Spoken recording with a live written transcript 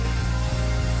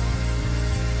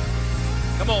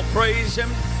Come on, praise Him.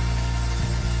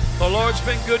 The Lord's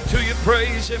been good to you.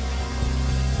 Praise Him.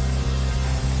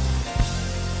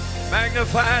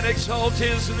 Magnify and exalt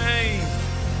His name.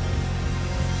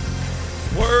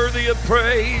 Worthy of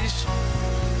praise.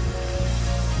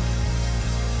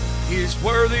 He's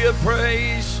worthy of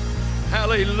praise.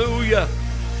 Hallelujah.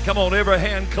 Come on, every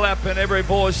hand clap and every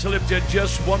voice lifted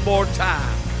just one more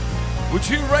time. Would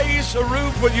you raise the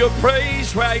roof with your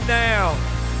praise right now?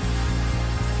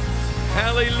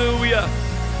 Hallelujah.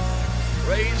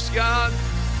 Praise God.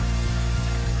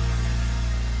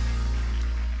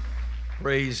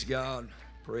 Praise God.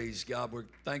 Praise God. We're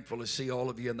thankful to see all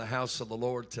of you in the house of the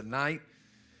Lord tonight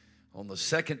on the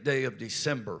second day of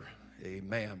December.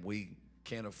 Amen. We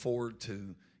can't afford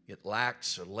to get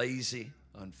lax or lazy,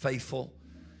 unfaithful,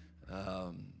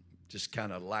 just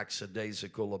kind of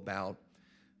lackadaisical about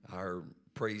our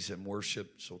praise and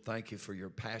worship. So thank you for your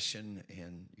passion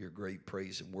and your great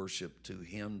praise and worship to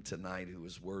Him tonight, who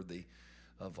is worthy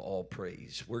of all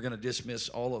praise. We're going to dismiss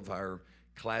all of our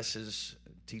classes,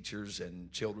 teachers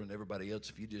and children, everybody else.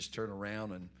 If you just turn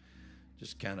around and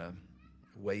just kind of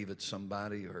wave at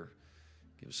somebody or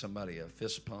give somebody a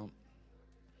fist pump.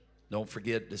 Don't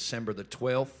forget December the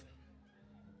 12th,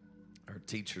 our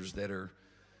teachers that are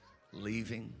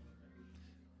leaving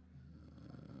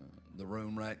the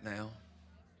room right now.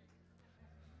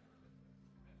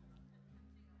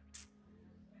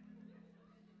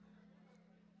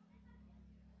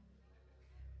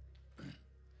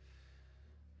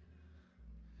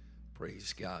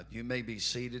 Praise God. You may be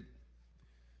seated.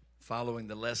 Following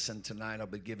the lesson tonight, I'll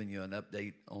be giving you an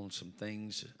update on some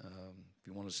things. If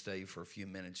you want to stay for a few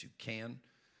minutes, you can.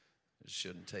 It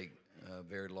shouldn't take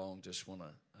very long. Just want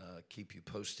to keep you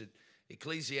posted.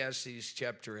 Ecclesiastes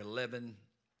chapter 11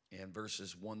 and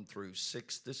verses 1 through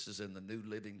 6. This is in the New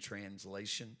Living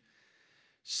Translation.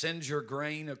 Send your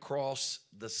grain across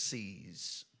the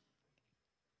seas,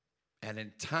 and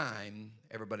in time,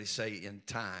 everybody say in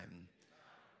time,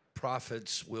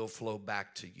 profits will flow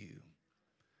back to you.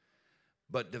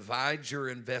 But divide your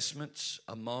investments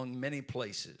among many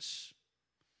places,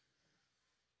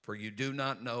 for you do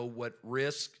not know what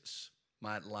risks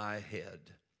might lie ahead.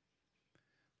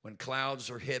 When clouds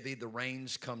are heavy, the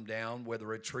rains come down.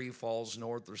 Whether a tree falls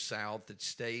north or south, it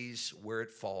stays where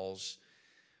it falls.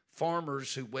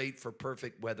 Farmers who wait for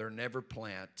perfect weather never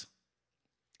plant,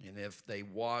 and if they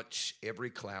watch every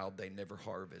cloud, they never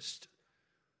harvest.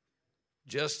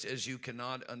 Just as you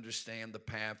cannot understand the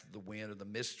path of the wind or the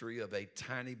mystery of a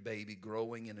tiny baby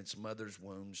growing in its mother's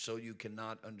womb, so you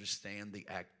cannot understand the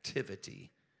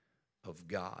activity of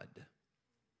God,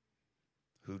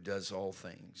 who does all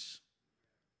things.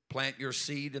 Plant your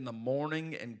seed in the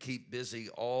morning and keep busy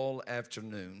all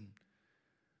afternoon,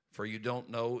 for you don't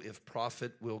know if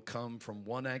profit will come from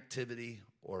one activity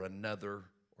or another,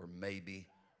 or maybe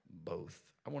both.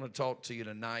 I want to talk to you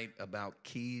tonight about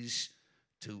keys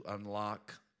to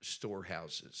unlock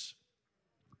storehouses.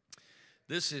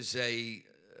 This is a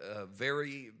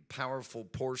very powerful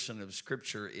portion of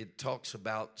Scripture. It talks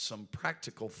about some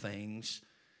practical things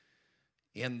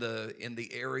in the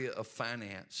area of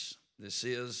finance. This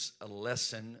is a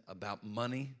lesson about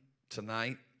money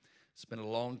tonight. It's been a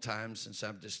long time since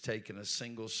I've just taken a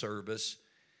single service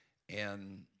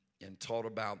and taught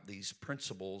about these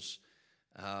principles.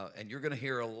 And you're going to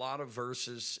hear a lot of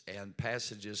verses and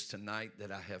passages tonight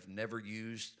that I have never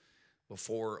used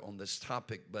before on this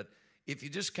topic. But if you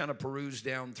just kind of peruse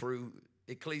down through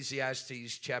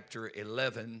Ecclesiastes chapter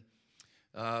 11,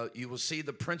 you will see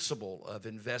the principle of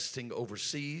investing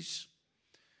overseas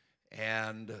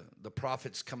and the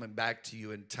profits coming back to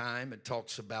you in time. It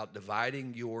talks about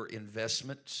dividing your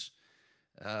investments.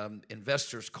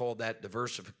 Investors call that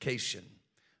diversification.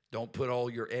 Don't put all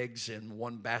your eggs in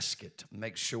one basket.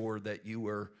 Make sure that you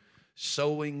are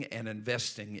sowing and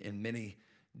investing in many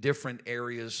different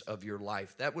areas of your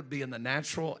life. That would be in the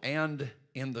natural and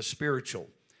in the spiritual.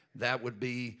 That would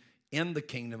be in the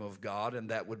kingdom of God, and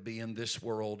that would be in this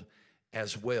world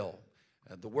as well.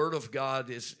 The Word of God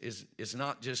is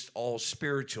not just all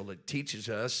spiritual. It teaches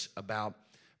us about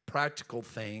practical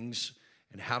things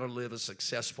and how to live a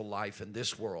successful life in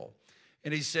this world.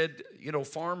 And he said, you know,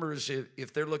 farmers,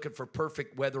 if they're looking for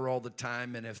perfect weather all the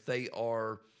time, and if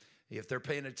they're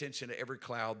paying attention to every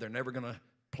cloud, they're never going to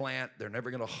plant, they're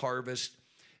never going to harvest.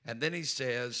 And then he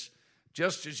says,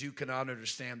 just as you cannot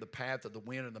understand the path of the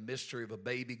wind and the mystery of a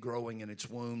baby growing in its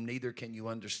womb, neither can you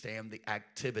understand the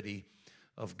activity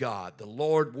of God. The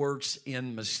Lord works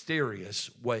in mysterious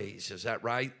ways. Is that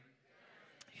right?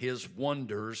 His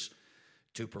wonders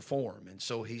to perform. And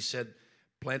so he said,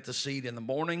 plant the seed in the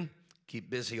morning, keep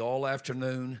busy all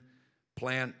afternoon,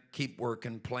 plant, keep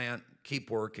working, plant, keep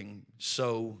working,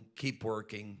 sow, keep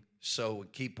working, sow,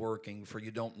 keep working, for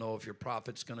you don't know if your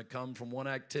profit's going to come from one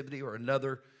activity or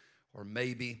another, or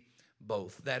maybe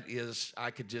both. That is,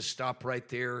 I could just stop right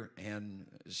there and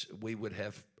we would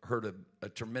have heard a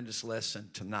tremendous lesson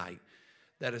tonight.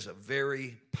 That is a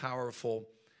very powerful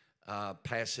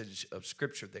passage of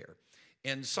Scripture there.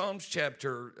 In Psalms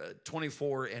chapter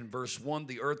 24 and verse 1,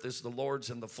 the earth is the Lord's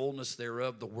and the fullness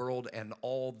thereof, the world and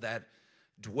all that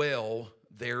dwell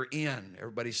therein.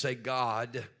 Everybody say,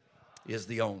 God is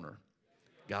the owner.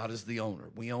 God is the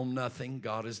owner. We own nothing.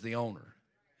 God is the owner.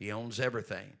 He owns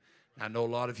everything. I know a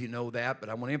lot of you know that, but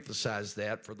I want to emphasize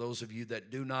that for those of you that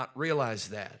do not realize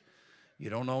that. You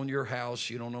don't own your house.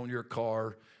 You don't own your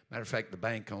car. Matter of fact, the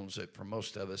bank owns it for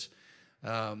most of us.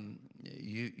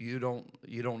 You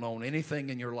don't own anything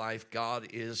in your life. God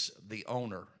is the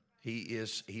owner.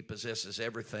 He possesses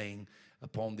everything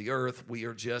upon the earth. We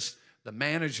are just the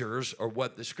managers, or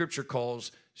what the Scripture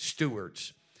calls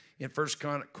stewards. In 1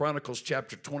 Chronicles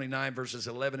chapter 29, verses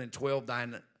 11 and 12,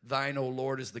 Thine, O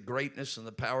Lord, is the greatness and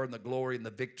the power and the glory and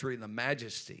the victory and the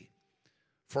majesty.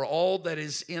 For all that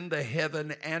is in the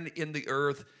heaven and in the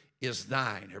earth is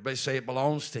thine. Everybody say it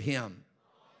belongs to him.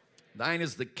 Thine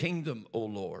is the kingdom, O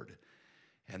Lord,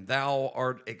 and thou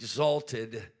art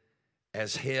exalted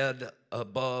as head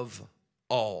above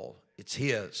all. It's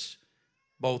his.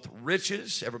 Both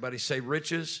riches, everybody say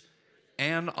riches,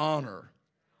 and honor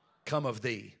come of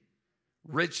thee.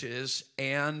 Riches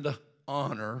and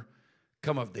honor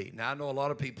come of thee. Now, I know a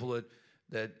lot of people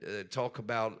that talk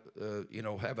about,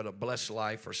 having a blessed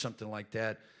life or something like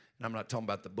that. And I'm not talking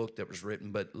about the book that was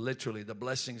written, but literally the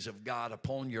blessings of God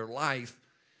upon your life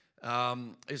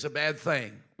is a bad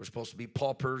thing. We're supposed to be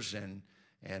paupers, and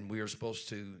we are supposed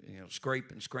to,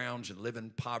 scrape and scrounge and live in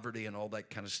poverty and all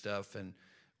that kind of stuff and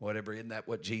whatever. Isn't that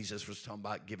what Jesus was talking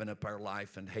about, giving up our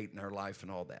life and hating our life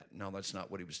and all that? No, that's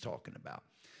not what he was talking about.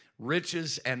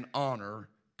 Riches and honor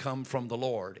come from the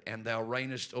Lord, and thou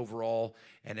reignest over all,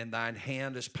 and in thine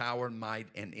hand is power and might,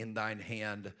 and in thine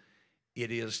hand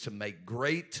it is to make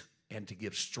great and to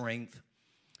give strength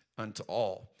unto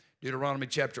all. Deuteronomy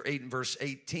chapter 8 and verse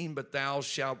 18, but thou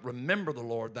shalt remember the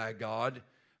Lord thy God,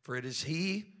 for it is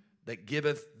he that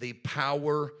giveth thee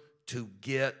power to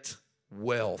get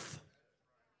wealth.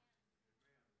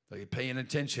 So you're paying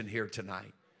attention here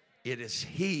tonight. It is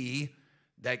he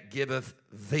that giveth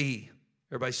thee.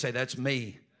 Everybody say, that's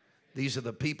me. These are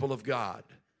the people of God.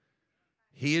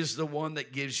 He is the one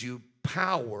that gives you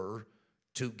power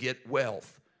to get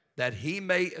wealth, that he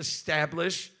may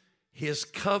establish his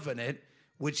covenant,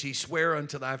 which he sware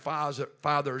unto thy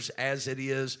fathers as it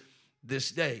is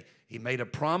this day. He made a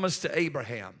promise to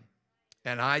Abraham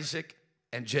and Isaac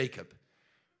and Jacob.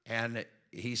 And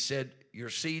he said, your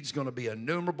seed's going to be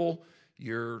innumerable.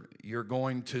 You're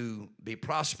going to be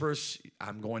prosperous.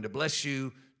 I'm going to bless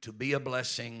you to be a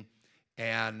blessing.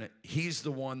 And he's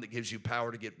the one that gives you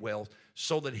power to get wealth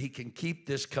so that he can keep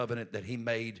this covenant that he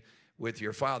made with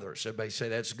your fathers. Everybody say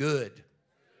that's good.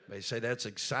 Everybody say that's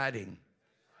exciting.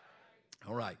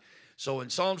 All right. So in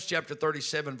Psalms chapter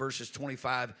 37, verses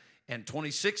 25 and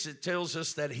 26, it tells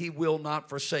us that he will not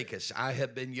forsake us. I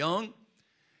have been young,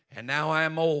 and now I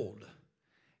am old.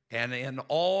 And in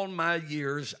all my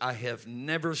years, I have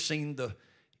never seen the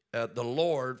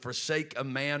Lord forsake a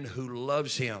man who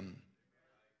loves him.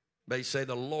 They say,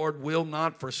 the Lord will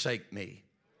not forsake me.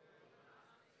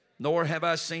 Nor have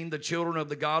I seen the children of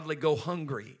the godly go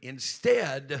hungry.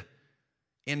 Instead,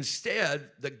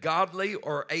 the godly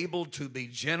are able to be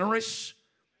generous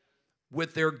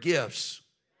with their gifts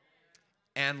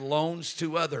and loans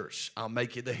to others. I'll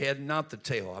make you the head and not the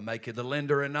tail. I'll make you the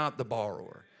lender and not the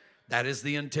borrower. That is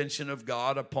the intention of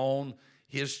God upon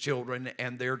his children,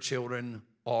 and their children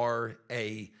are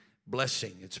a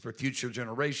blessing. It's for future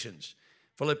generations.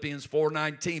 Philippians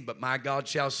 4:19, but my God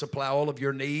shall supply all of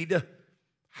your need.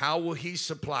 How will he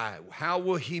supply? How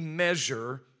will he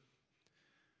measure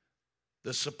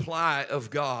the supply of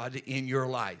God in your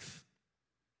life?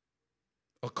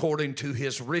 According to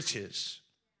his riches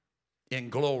in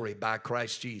glory by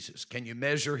Christ Jesus. Can you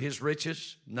measure his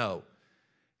riches? No.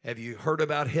 Have you heard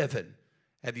about heaven?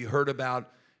 Have you heard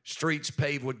about streets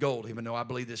paved with gold? Even though I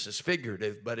believe this is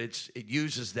figurative, but it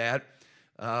uses that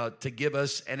to give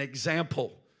us an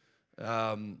example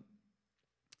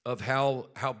of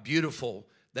how beautiful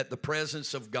that the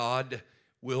presence of God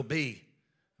will be.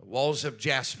 Walls of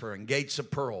jasper and gates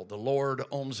of pearl. The Lord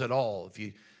owns it all.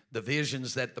 The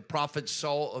visions that the prophets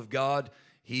saw of God,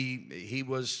 he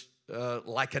was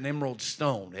like an emerald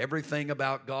stone. Everything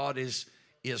about God is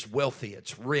wealthy.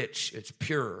 It's rich. It's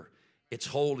pure. It's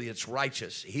holy. It's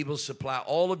righteous. He will supply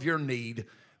all of your need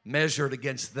measured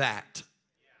against that.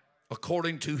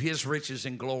 according to his riches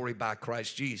and glory by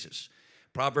Christ Jesus.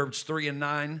 Proverbs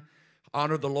 3:9,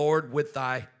 honor the Lord with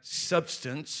thy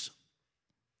substance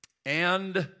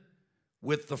and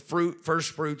with the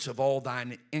first fruits of all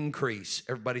thine increase.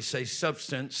 Everybody say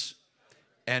substance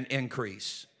and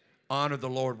increase. Honor the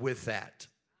Lord with that.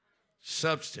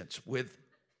 Substance, with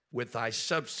thy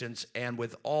substance and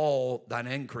with all thine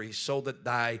increase, so that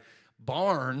thy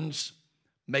barns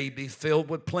may be filled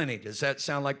with plenty. Does that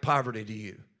sound like poverty to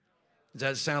you? Does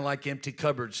that sound like empty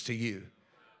cupboards to you?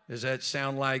 Does that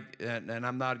sound like, and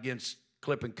I'm not against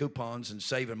clipping coupons and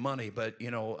saving money, but,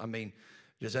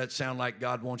 does that sound like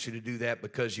God wants you to do that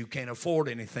because you can't afford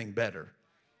anything better?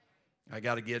 I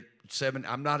got to get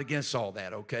I'm not against all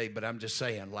that, okay? But I'm just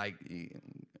saying,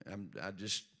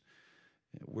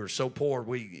 we're so poor,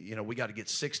 we got to get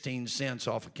 16 cents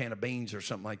off a can of beans or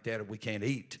something like that if we can't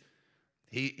eat.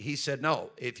 He said,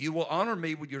 no, if you will honor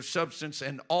me with your substance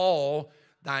and all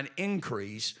thine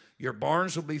increase, your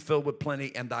barns will be filled with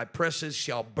plenty, and thy presses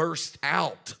shall burst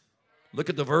out. Look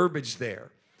at the verbiage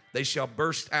there. They shall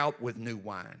burst out with new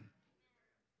wine.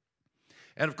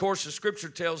 And of course, the scripture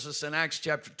tells us in Acts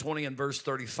chapter 20 and verse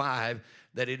 35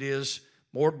 that it is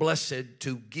more blessed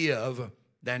to give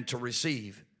than to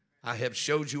receive. I have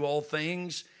showed you all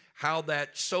things, how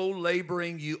that so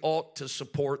laboring you ought to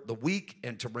support the weak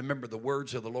and to remember the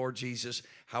words of the Lord Jesus,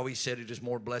 how he said it is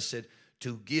more blessed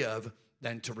to give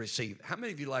than to receive. How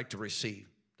many of you like to receive?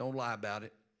 Don't lie about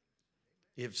it.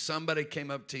 If somebody came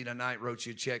up to you tonight, wrote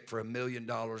you a check for $1 million,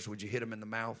 would you hit them in the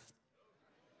mouth?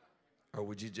 Or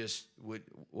would you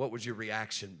what would your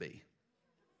reaction be?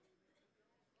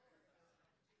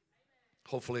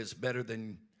 Hopefully it's better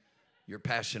than your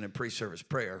passion and pre-service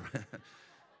prayer.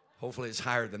 Hopefully it's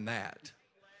higher than that.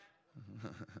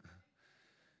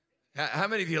 How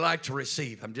many of you like to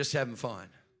receive? I'm just having fun.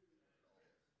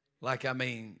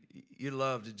 You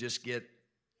love to just get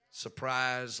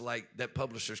surprised, like that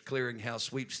Publishers Clearinghouse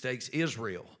sweepstakes is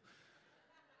real.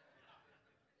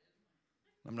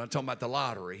 I'm not talking about the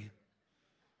lottery.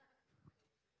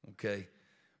 Okay.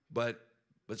 But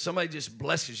somebody just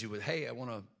blesses you with, hey, I want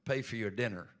to pay for your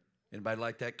dinner. Anybody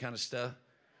like that kind of stuff?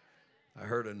 I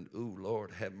heard ooh,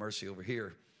 Lord, have mercy over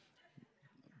here.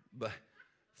 But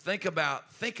think about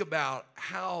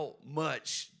how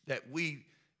much that we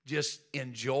just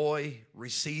enjoy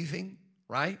receiving,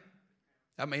 right?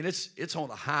 It's on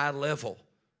a high level.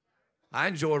 I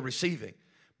enjoy receiving.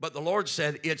 But the Lord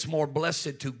said it's more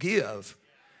blessed to give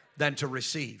than to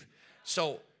receive.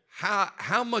 So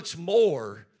how much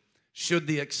more should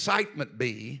the excitement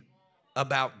be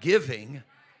about giving?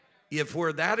 If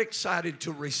we're that excited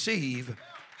to receive,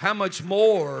 how much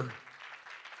more?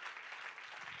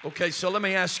 Okay, so let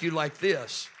me ask you like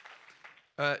this.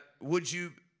 Would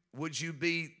you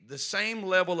be the same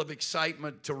level of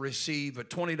excitement to receive a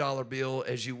 $20 bill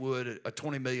as you would a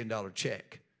 $20 million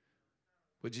check?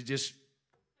 Would you just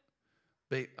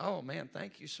be, oh man,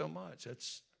 thank you so much.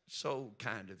 That's so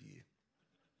kind of you.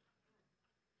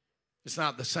 It's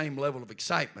not the same level of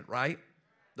excitement, right?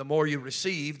 The more you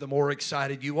receive, the more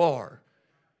excited you are.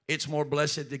 It's more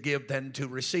blessed to give than to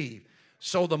receive.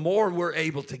 So the more we're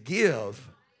able to give,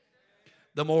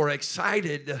 the more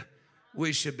excited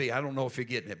we should be. I don't know if you're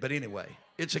getting it, but anyway,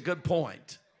 it's a good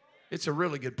point. It's a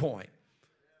really good point.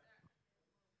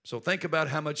 So think about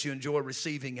how much you enjoy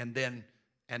receiving and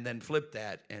then flip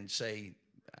that and say,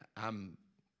 I'm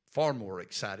far more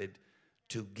excited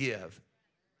to give.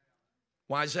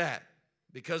 Why is that?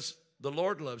 Because the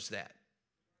Lord loves that.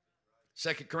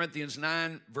 2 Corinthians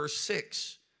 9, verse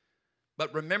 6.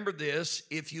 But remember this,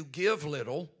 if you give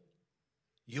little,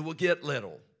 you will get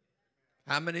little.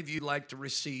 How many of you like to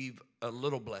receive a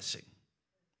little blessing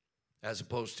as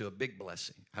opposed to a big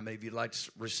blessing? How many of you like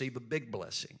to receive a big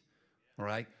blessing? All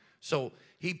right? So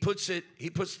he puts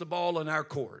the ball in our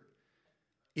court.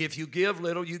 If you give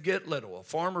little, you get little. A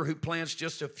farmer who plants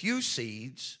just a few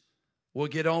seeds will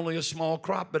get only a small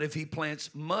crop, but if he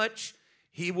plants much,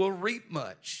 he will reap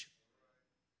much.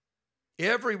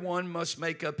 Everyone must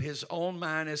make up his own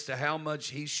mind as to how much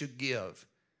he should give.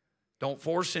 Don't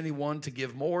force anyone to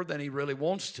give more than he really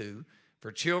wants to,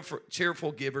 for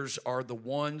cheerful givers are the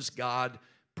ones God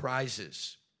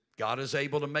prizes. God is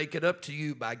able to make it up to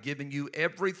you by giving you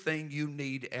everything you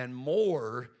need and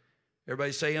more.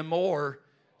 Everybody saying more.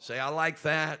 Say, I like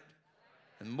that.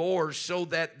 And more, so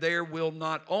that there will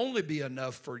not only be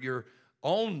enough for your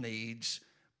own needs,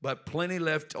 but plenty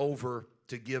left over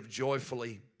to give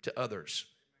joyfully to others.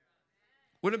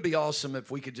 Wouldn't it be awesome if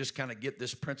we could just kind of get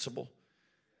this principle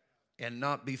and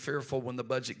not be fearful when the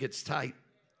budget gets tight,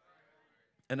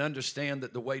 and understand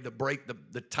that the way to break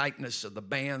the tightness of the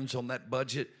bands on that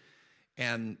budget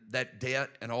And that debt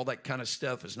and all that kind of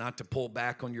stuff is not to pull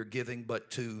back on your giving, but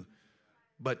to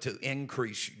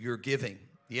increase your giving.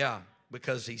 Yeah,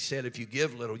 because he said if you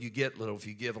give little, you get little. If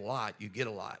you give a lot, you get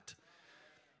a lot.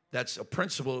 That's a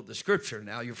principle of the Scripture.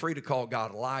 Now, you're free to call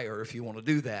God a liar if you want to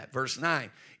do that. Verse 9,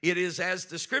 it is as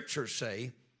the Scriptures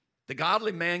say, the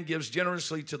godly man gives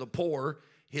generously to the poor.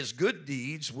 His good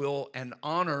deeds will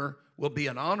be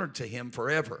an honor to him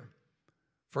forever.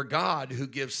 For God who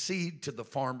gives seed to the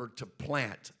farmer to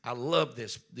plant. I love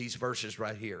these verses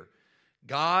right here.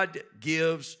 God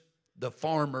gives the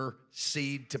farmer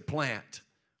seed to plant.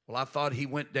 Well, I thought he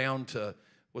went down to,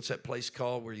 what's that place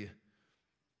called where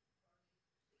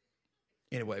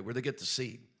they get the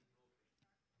seed?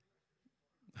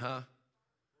 Huh?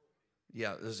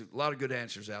 Yeah, there's a lot of good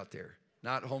answers out there.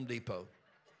 Not Home Depot.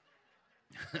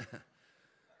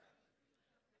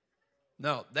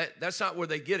 No, that's not where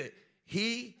they get it.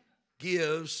 He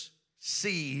gives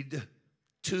seed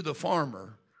to the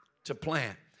farmer to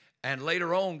plant. And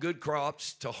later on, good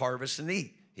crops to harvest and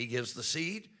eat. He gives the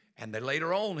seed, and then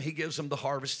later on, he gives them the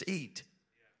harvest to eat.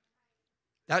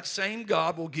 That same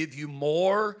God will give you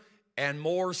more and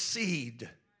more seed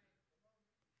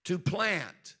to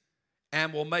plant,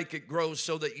 and will make it grow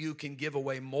so that you can give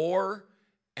away more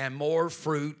and more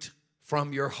fruit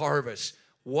from your harvest.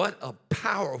 What a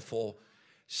powerful,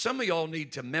 some of y'all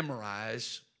need to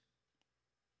memorize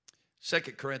 2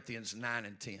 Corinthians 9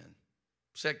 and 10.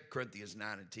 2 Corinthians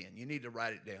 9 and 10. You need to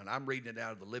write it down. I'm reading it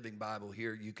out of the Living Bible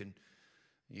here. You can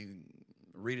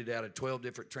read it out of 12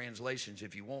 different translations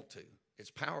if you want to. It's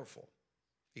powerful.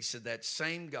 He said that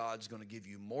same God's going to give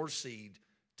you more seed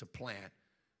to plant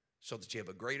so that you have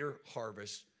a greater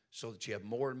harvest, so that you have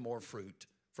more and more fruit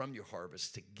from your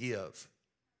harvest to give.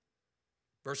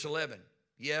 Verse 11,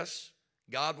 yes,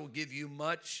 God will give you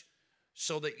much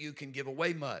so that you can give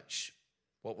away much.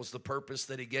 What was the purpose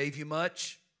that he gave you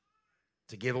much?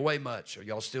 To give away much. Are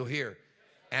y'all still here?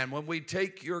 And when we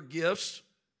take your gifts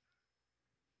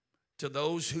to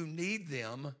those who need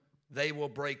them, they will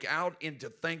break out into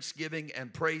thanksgiving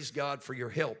and praise God for your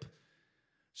help.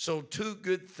 So two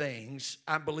good things.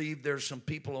 I believe there's some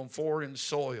people on foreign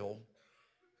soil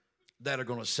that are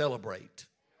going to celebrate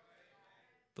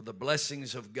for the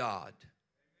blessings of God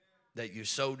that you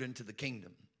sowed into the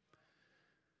kingdom.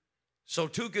 So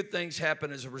two good things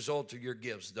happen as a result of your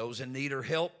gifts. Those in need are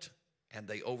helped, and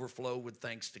they overflow with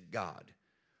thanks to God.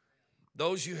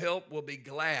 Those you help will be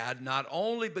glad, not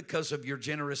only because of your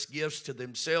generous gifts to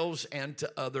themselves and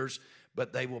to others,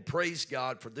 but they will praise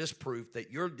God for this proof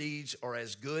that your deeds are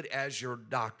as good as your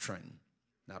doctrine.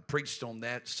 Now, I preached on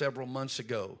that several months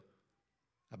ago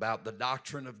about the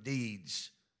doctrine of deeds.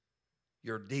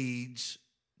 Your deeds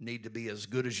need to be as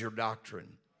good as your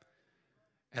doctrine.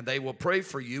 And they will pray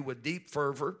for you with deep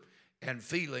fervor and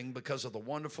feeling because of the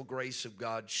wonderful grace of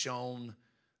God shown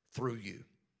through you.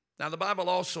 Now, the Bible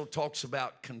also talks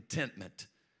about contentment.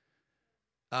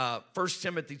 1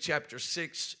 Timothy chapter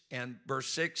 6 and verse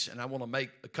 6, and I want to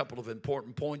make a couple of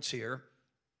important points here.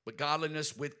 But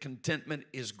godliness with contentment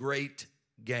is great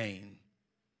gain.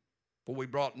 For we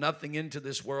brought nothing into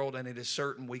this world, and it is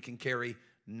certain we can carry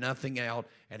nothing out.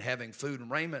 And having food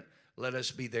and raiment, let us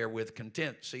be therewith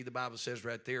content. See, the Bible says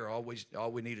right there, all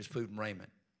we need is food and raiment.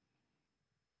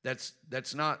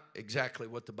 That's not exactly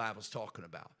what the Bible's talking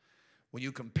about. When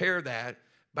you compare that,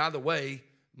 by the way,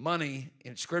 money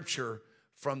in Scripture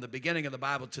from the beginning of the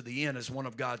Bible to the end is one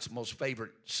of God's most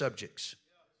favorite subjects.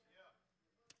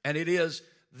 And it is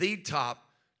the top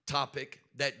topic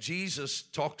that Jesus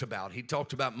talked about. He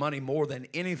talked about money more than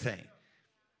anything.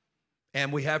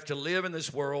 And we have to live in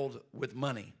this world with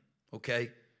money,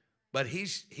 okay? But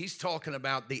he's talking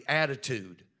about the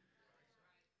attitude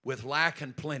with lack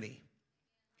and plenty.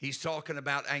 He's talking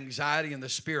about anxiety in the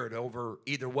spirit over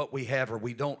either what we have or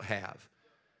we don't have.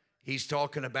 He's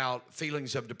talking about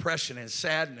feelings of depression and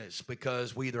sadness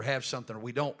because we either have something or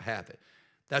we don't have it.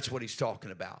 That's what he's talking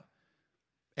about.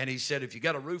 And he said, if you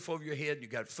got a roof over your head, you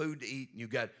got food to eat, and you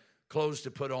got clothes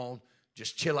to put on,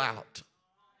 just chill out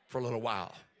for a little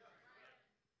while.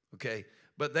 Okay?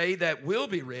 But they that will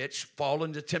be rich fall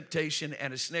into temptation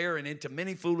and a snare and into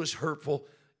many foolish, hurtful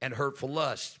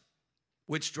lusts,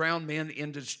 which drown men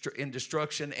in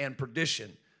destruction and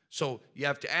perdition. So you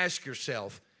have to ask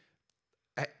yourself,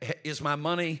 is my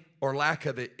money or lack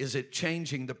of it, is it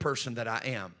changing the person that I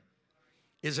am?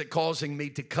 Is it causing me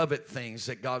to covet things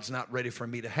that God's not ready for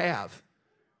me to have?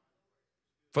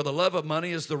 For the love of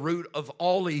money is the root of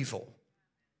all evil.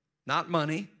 Not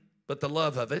money, but the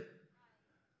love of it,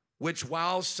 which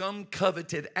while some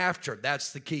coveted after,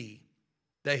 that's the key,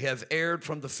 they have erred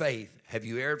from the faith. Have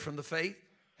you erred from the faith?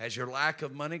 Has your lack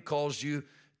of money caused you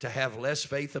to have less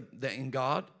faith in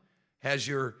God? Has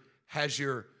your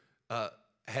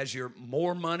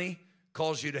more money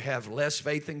caused you to have less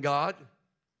faith in God?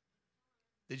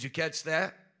 Did you catch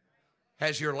that?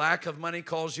 Has your lack of money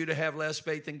caused you to have less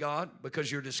faith in God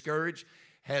because you're discouraged?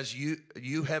 Has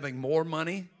you having more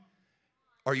money?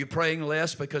 Are you praying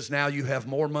less because now you have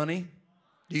more money?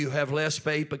 Do you have less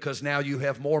faith because now you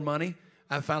have more money?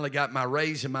 I finally got my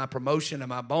raise and my promotion and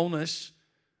my bonus.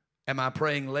 Am I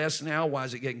praying less now? Why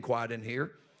is it getting quiet in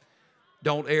here?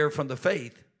 Don't err from the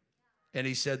faith. And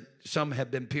he said, some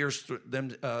have been pierced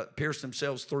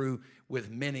themselves through with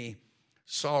many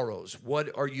sorrows.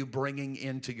 What are you bringing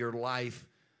into your life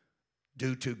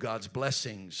due to God's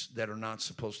blessings that are not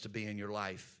supposed to be in your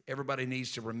life? Everybody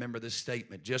needs to remember this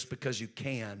statement. Just because you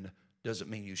can doesn't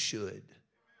mean you should.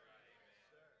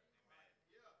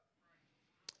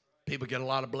 People get a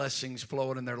lot of blessings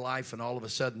flowing in their life, and all of a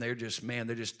sudden they're just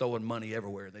throwing money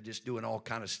everywhere. They're just doing all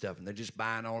kind of stuff, and they're just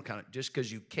buying all kind of. Just because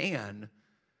you can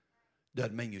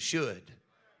doesn't mean you should.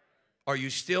 Are you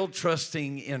still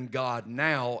trusting in God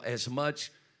now as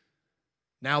much,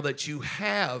 now that you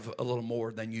have a little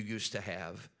more than you used to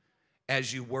have,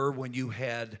 as you were when you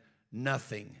had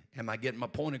nothing? Am I getting my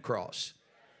point across?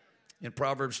 In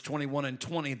Proverbs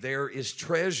 21:20, there is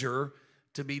treasure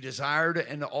to be desired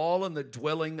and all in the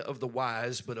dwelling of the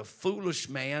wise, but a foolish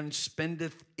man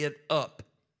spendeth it up.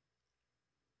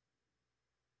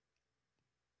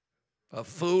 A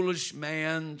foolish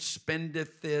man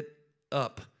spendeth it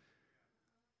up.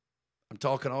 I'm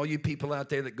talking to all you people out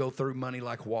there that go through money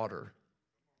like water.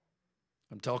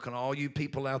 I'm talking to all you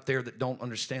people out there that don't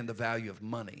understand the value of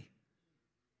money.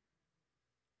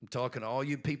 I'm talking to all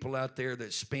you people out there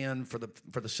that spend for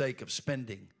the sake of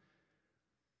spending.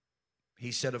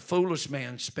 He said, a foolish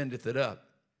man spendeth it up.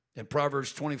 In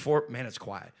Proverbs 24, man, it's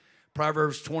quiet.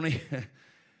 Proverbs 20,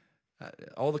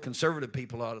 all the conservative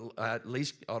people at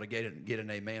least ought to get an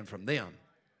amen from them.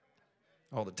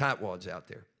 All the tightwads out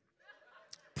there.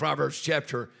 Proverbs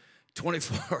chapter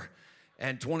 24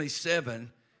 and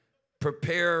 27,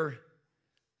 prepare.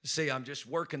 See, I'm just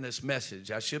working this message.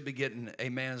 I should be getting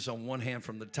amens on one hand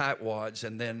from the tightwads,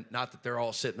 and then, not that they're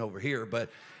all sitting over here,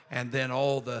 and then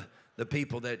all the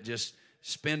people that just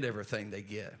spend everything they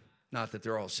get. Not that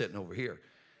they're all sitting over here,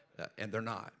 and they're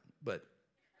not. But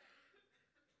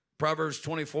Proverbs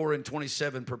 24 and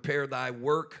 27, prepare thy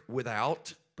work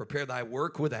without,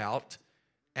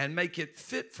 and make it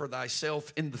fit for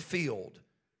thyself in the field,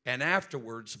 and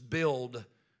afterwards build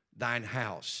thine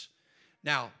house.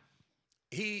 Now,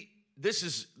 this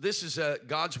is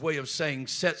God's way of saying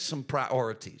set some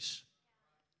priorities.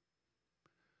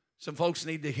 Some folks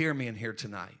need to hear me in here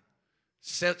tonight.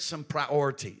 Set some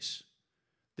priorities.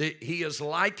 He is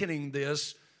likening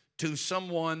this to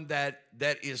someone that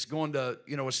is going to,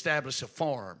 establish a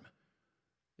farm.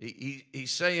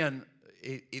 He's saying,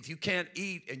 if you can't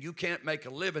eat and you can't make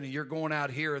a living and you're going out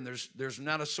here and there's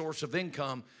not a source of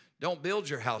income, don't build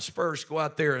your house first. Go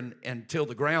out there and till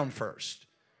the ground first.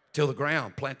 Till the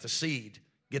ground, plant the seed,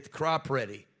 get the crop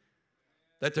ready.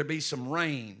 Let there be some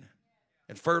rain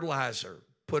and fertilizer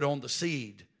put on the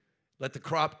seed. Let the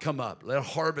crop come up. Let a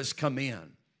harvest come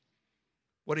in.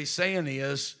 What he's saying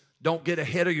is, don't get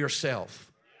ahead of yourself.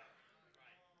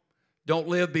 Don't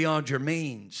live beyond your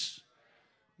means.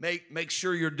 Make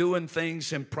sure you're doing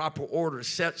things in proper order.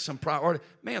 Set some priorities.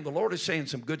 Man, the Lord is saying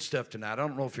some good stuff tonight. I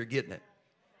don't know if you're getting it.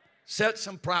 Set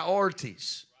some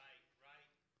priorities.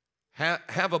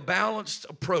 Have a balanced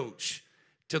approach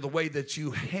to the way that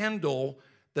you handle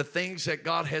the things that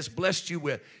God has blessed you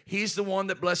with. He's the one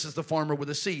that blesses the farmer with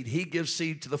a seed. He gives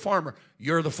seed to the farmer.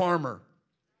 You're the farmer.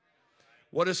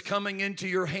 What is coming into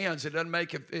your hands? It doesn't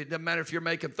matter if you're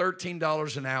making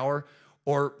 $13 an hour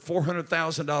or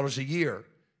 $400,000 a year.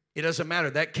 It doesn't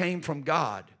matter. That came from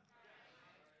God.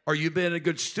 Are you being a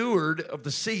good steward of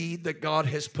the seed that God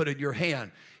has put in your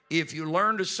hand? If you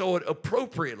learn to sow it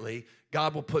appropriately,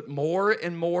 God will put more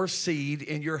and more seed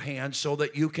in your hand so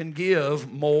that you can give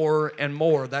more and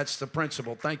more. That's the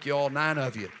principle. Thank you, all 9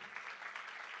 of you.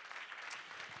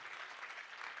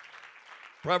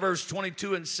 Proverbs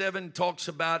 22 and 7 talks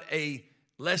about a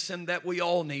lesson that we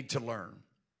all need to learn.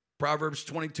 Proverbs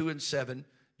 22 and 7,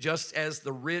 just as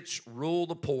the rich rule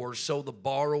the poor, so the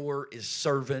borrower is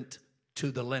servant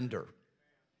to the lender.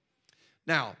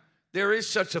 Now, there is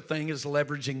such a thing as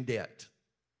leveraging debt.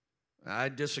 I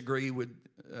disagree with,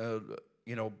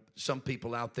 some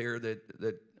people out there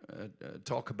that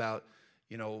talk about,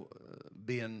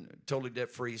 being totally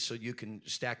debt-free so you can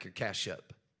stack your cash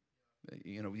up.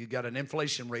 You got an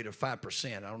inflation rate of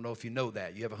 5%. I don't know if you know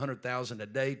that. You have $100,000 a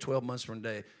day. 12 months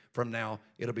from now,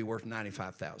 it'll be worth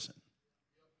 $95,000.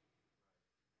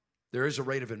 there is a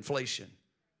rate of inflation.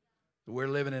 We're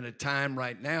living in a time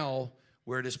right now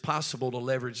where it is possible to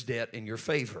leverage debt in your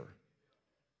favor.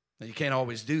 Now, you can't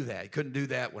always do that. You couldn't do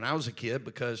that when I was a kid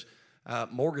because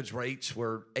mortgage rates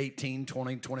were 18,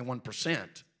 20,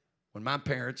 21%. When my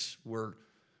parents were,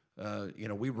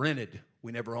 we rented.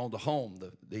 We never owned a home.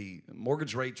 The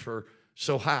mortgage rates were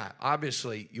so high.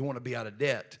 Obviously, you want to be out of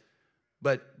debt.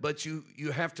 But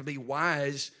you have to be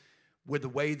wise with the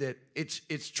way that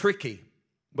it's tricky,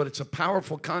 but it's a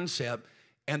powerful concept.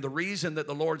 And the reason that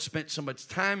the Lord spent so much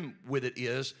time with it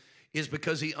is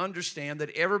because he understands that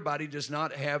everybody does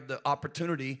not have the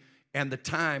opportunity and the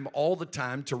time all the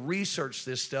time to research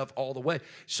this stuff all the way.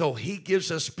 So he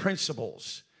gives us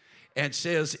principles and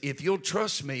says, if you'll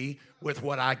trust me with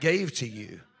what I gave to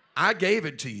you, I gave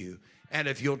it to you. And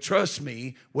if you'll trust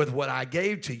me with what I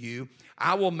gave to you,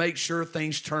 I will make sure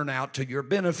things turn out to your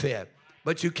benefit.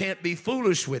 But you can't be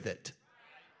foolish with it.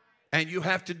 And you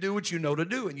have to do what you know to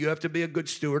do. And you have to be a good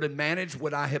steward and manage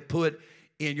what I have put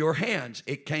in your hands.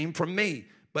 It came from me.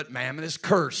 But mammon is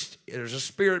cursed. There's a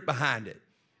spirit behind it.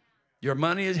 Your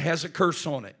money has a curse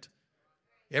on it.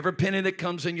 Every penny that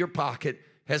comes in your pocket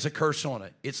has a curse on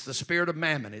it. It's the spirit of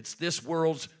mammon. It's this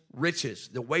world's riches.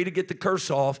 The way to get the curse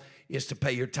off is to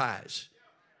pay your tithes.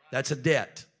 That's a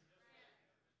debt.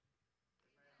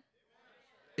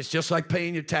 It's just like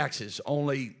paying your taxes,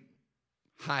 only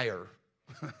higher.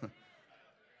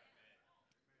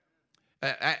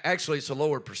 Actually, it's a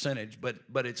lower percentage,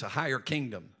 but it's a higher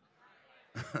kingdom.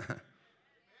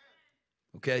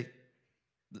 Okay?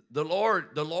 The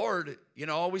Lord, I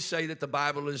always say that the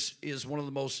Bible is one of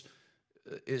the most,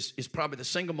 is probably the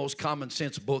single most common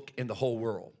sense book in the whole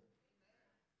world.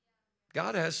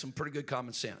 God has some pretty good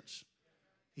common sense.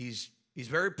 He's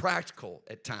very practical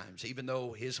at times, even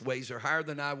though his ways are higher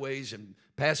than our ways and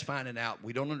past finding out.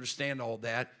 We don't understand all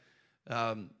that.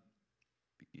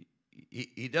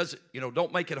 He does,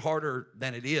 don't make it harder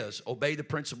than it is. Obey the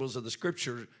principles of the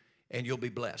Scripture and you'll be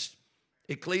blessed.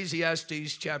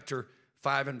 Ecclesiastes chapter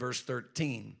 5 and verse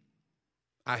 13.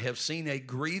 I have seen a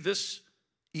grievous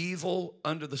evil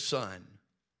under the sun,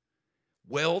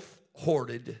 wealth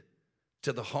hoarded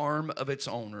to the harm of its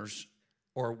owners,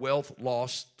 or wealth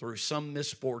lost through some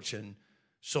misfortune,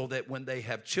 so that when they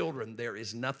have children, there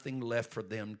is nothing left for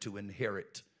them to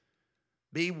inherit.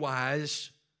 Be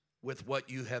wise with what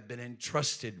you have been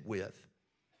entrusted with.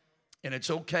 And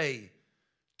it's okay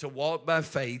to walk by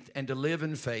faith and to live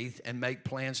in faith and make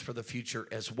plans for the future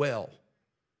as well.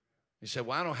 You say,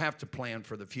 well, I don't have to plan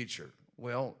for the future.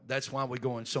 Well, that's why we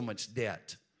go in so much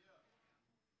debt.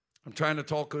 I'm trying to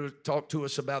talk to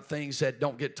us about things that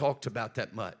don't get talked about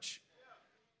that much.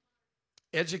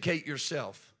 Educate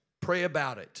yourself. Pray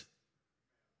about it.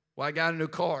 Well, I got a new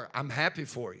car. I'm happy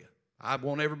for you. I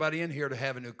want everybody in here to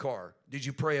have a new car. Did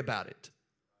you pray about it?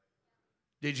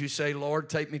 Did you say, Lord,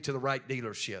 take me to the right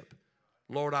dealership?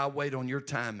 Lord, I'll wait on your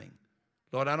timing.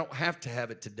 Lord, I don't have to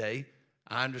have it today.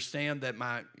 I understand that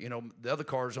the other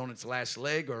car is on its last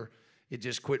leg, or it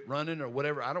just quit running or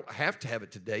whatever. I don't have to have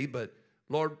it today, but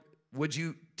Lord, would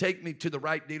you take me to the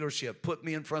right dealership? Put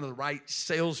me in front of the right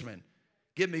salesman.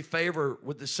 Give me favor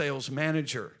with the sales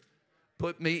manager.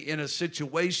 Put me in a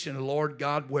situation, Lord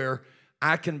God, where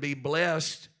I can be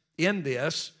blessed in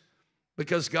this,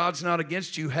 because God's not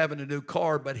against you having a new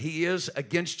car, but he is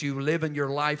against you living your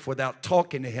life without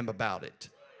talking to him about it.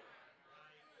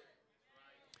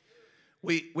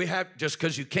 We have, just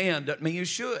because you can doesn't mean you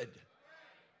should.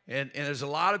 And there's a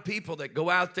lot of people that go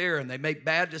out there and they make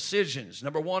bad decisions.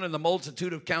 Number one, in the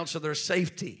multitude of counsel, there's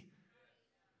safety.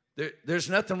 There's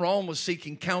nothing wrong with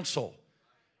seeking counsel.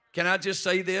 Can I just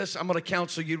say this? I'm going to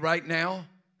counsel you right now.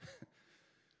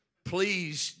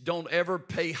 Please don't ever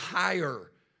pay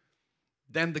higher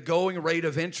than the going rate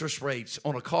of interest rates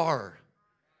on a car.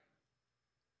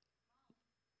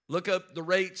 Look up the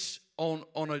rates on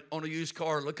a used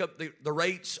car. Look up the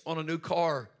rates on a new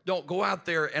car. Don't go out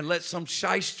there and let some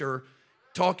shyster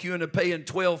talk you into paying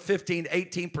 12, 15,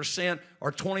 18%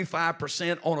 or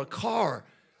 25% on a car.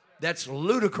 That's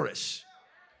ludicrous.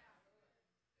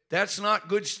 That's not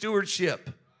good stewardship.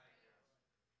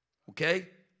 Okay?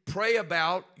 Pray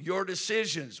about your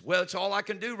decisions. Well, it's all I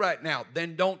can do right now.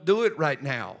 Then don't do it right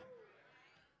now,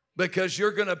 because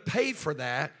you're going to pay for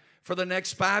that for the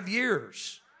next 5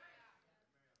 years.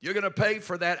 You're going to pay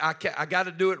for that I got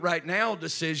to do it right now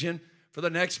decision for the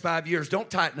next 5 years. Don't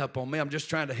tighten up on me. I'm just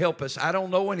trying to help us. I don't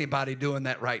know anybody doing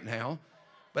that right now,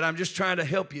 but I'm just trying to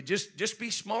help you. Just be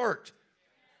smart.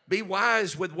 Be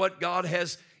wise with what God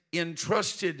has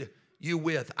entrusted you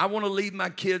with. I want to leave my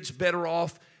kids better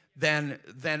off than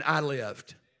I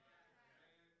lived.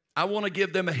 I want to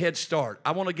give them a head start.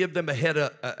 I want to give them a hand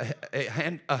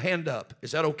up.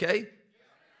 Is that okay?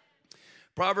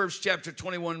 Proverbs chapter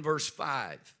 21, verse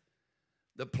 5.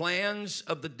 The plans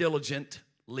of the diligent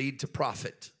lead to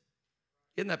profit.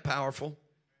 Isn't that powerful?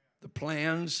 The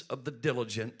plans of the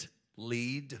diligent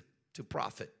lead to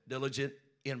profit. Diligent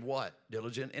in what?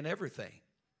 Diligent in everything.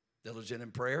 Diligent in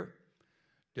prayer,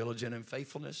 diligent in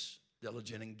faithfulness,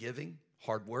 diligent in giving,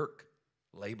 hard work,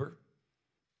 labor,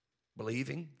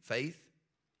 believing, faith.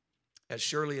 As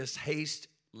surely as haste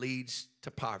leads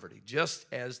to poverty. Just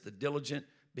as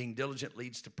being diligent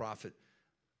leads to profit,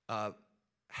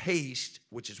 haste,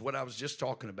 which is what I was just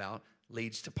talking about,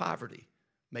 leads to poverty,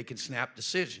 making snap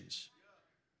decisions.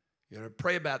 You got to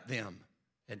pray about them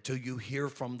until you hear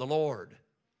from the Lord.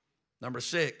 Number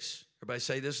 6, everybody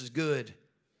say this is good.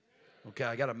 Okay,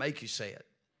 I got to make you say it.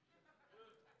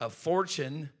 A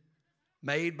fortune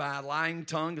made by a lying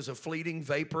tongue is a fleeting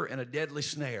vapor and a deadly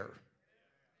snare.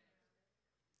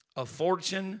 A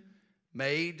fortune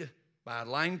made by a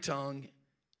lying tongue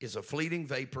is a fleeting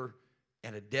vapor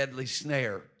and a deadly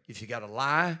snare. If you got to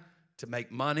lie to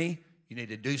make money, you need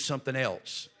to do something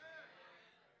else.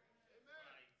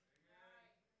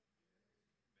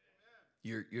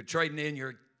 You're trading in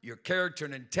your character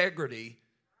and integrity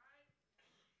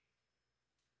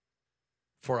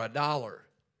for $1.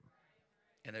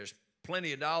 And there's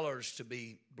plenty of dollars to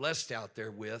be blessed out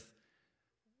there with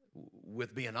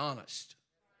being honest.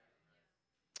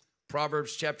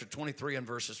 Proverbs chapter 23 and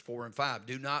verses 4 and 5.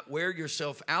 Do not wear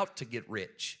yourself out to get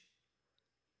rich.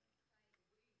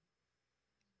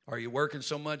 Are you working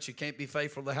so much you can't be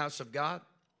faithful to the house of God?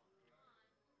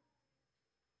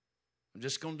 I'm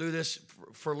just going to do this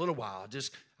for a little while.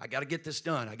 I got to get this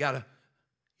done. We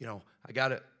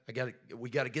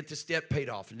got to get this debt paid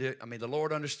off. I mean, the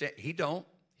Lord understands. He don't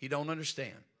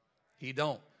understand. He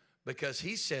don't. Because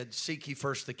he said, seek ye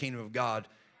first the kingdom of God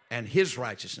and his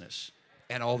righteousness,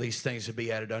 and all these things will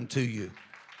be added unto you.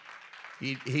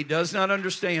 He does not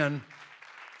understand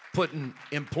putting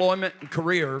employment and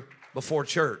career before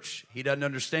church. He doesn't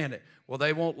understand it. Well,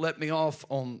 they won't let me off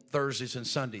on Thursdays and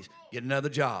Sundays. Get another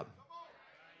job.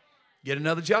 Get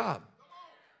another job.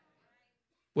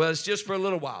 Well, it's just for a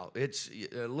little while.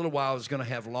 A little while is going to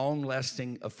have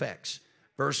long-lasting effects.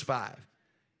 Verse 5.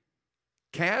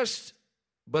 Cast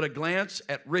but a glance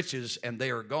at riches, and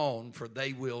they are gone, for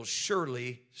they will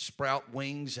surely sprout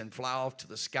wings and fly off to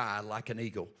the sky like an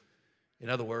eagle. In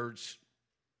other words,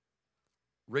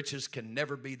 riches can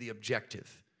never be the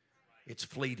objective. It's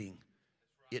fleeting.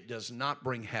 It does not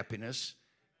bring happiness.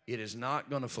 It is not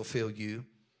going to fulfill you.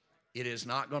 It is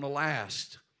not going to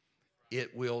last.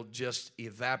 It will just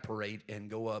evaporate and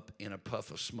go up in a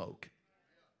puff of smoke.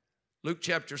 Luke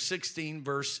chapter 16,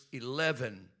 verse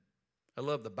 11. I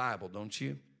love the Bible, don't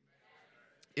you?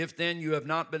 If then you have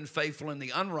not been faithful in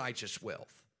the unrighteous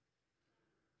wealth,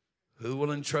 who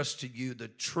will entrust to you the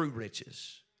true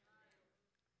riches?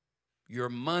 Your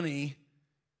money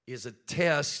is a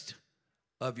test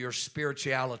of your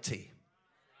spirituality.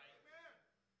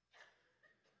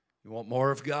 You want more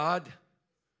of God?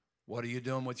 What are you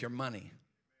doing with your money?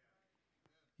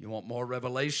 You want more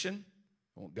revelation?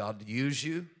 You want God to use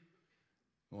you?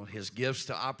 You want his gifts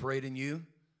to operate in you?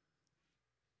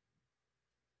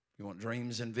 You want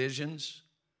dreams and visions?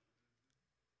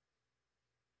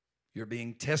 You're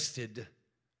being tested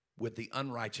with the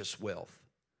unrighteous wealth.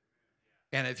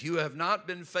 And if you have not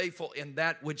been faithful in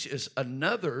that which is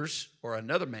another's or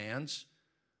another man's,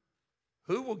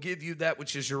 who will give you that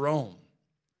which is your own?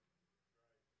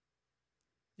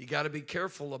 You got to be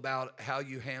careful about how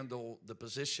you handle the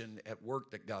position at work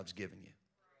that God's given you.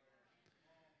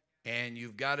 And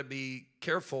you've got to be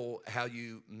careful how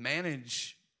you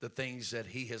manage the things that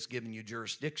he has given you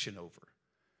jurisdiction over.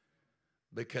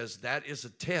 Because that is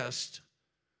a test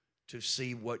to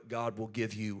see what God will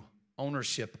give you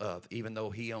ownership of, even though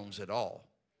he owns it all.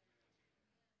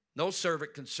 No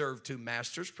servant can serve two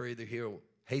masters, for either he'll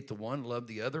hate the one, love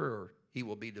the other, or he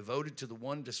will be devoted to the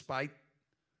one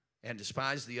and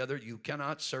despise the other. You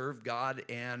cannot serve God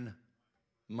and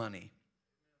money.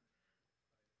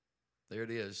 There it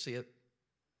is. See it?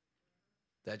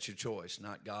 That's your choice,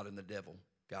 not God and the devil.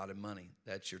 God and money.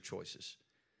 That's your choices.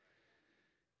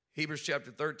 Hebrews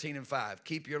chapter 13 and 5.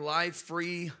 Keep your life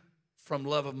free from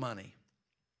love of money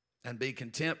and be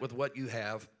content with what you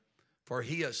have, for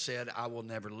he has said, I will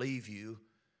never leave you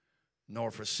nor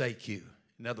forsake you.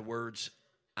 In other words,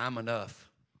 I'm enough.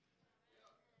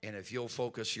 And if you'll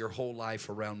focus your whole life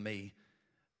around me,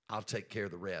 I'll take care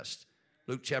of the rest.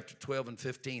 Luke chapter 12 and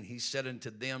 15, he said unto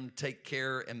them, take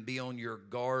care and be on your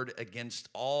guard against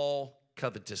all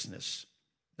covetousness.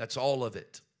 That's all of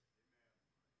it.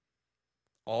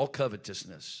 all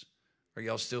covetousness. Are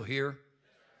y'all still here?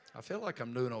 I feel like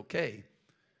I'm doing okay.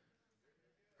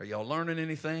 Are y'all learning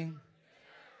anything?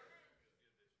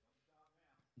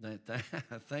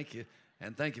 Thank you.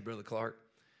 And thank you, Brother Clark.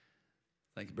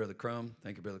 Thank you, Brother Crum.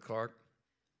 Thank you, Brother Clark.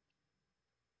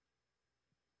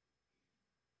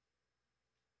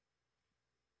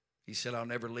 He said, I'll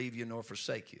never leave you nor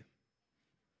forsake you.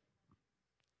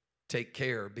 Take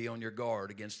care, be on your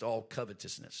guard against all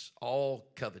covetousness. All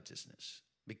covetousness.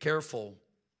 Be careful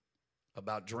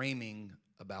about dreaming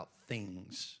about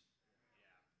things.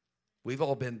 We've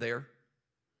all been there.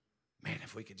 Man,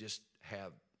 if we could just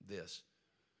have this.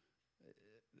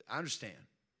 I understand.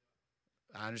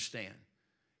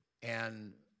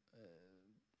 And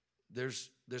there's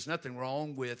nothing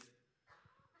wrong with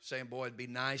saying, boy, it'd be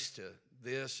nice to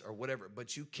this or whatever,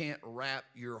 but you can't wrap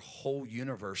your whole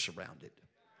universe around it.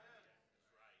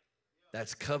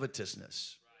 That's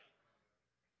covetousness.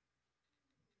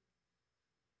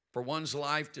 For one's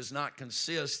life does not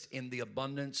consist in the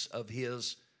abundance of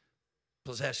his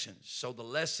possessions. So the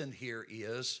lesson here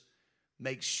is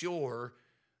make sure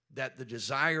that the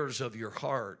desires of your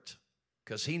heart,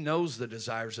 because he knows the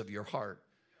desires of your heart,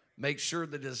 make sure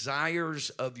the desires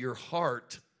of your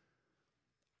heart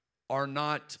are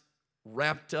not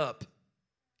wrapped up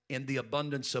in the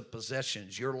abundance of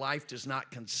possessions. Your life does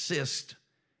not consist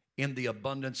in the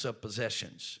abundance of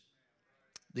possessions.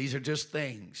 These are just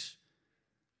things.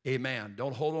 Amen.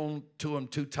 Don't hold on to them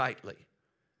too tightly.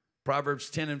 Proverbs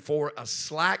 10:4, a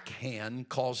slack hand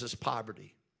causes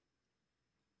poverty,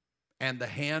 and the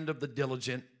hand of the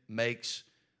diligent makes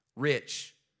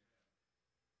rich.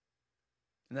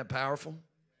 Isn't that powerful?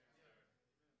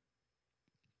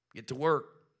 Get to work.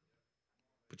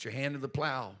 Put your hand to the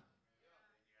plow.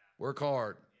 Work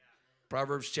hard.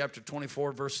 Proverbs chapter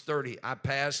 24, verse 30. I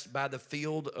passed by the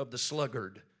field of the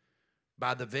sluggard,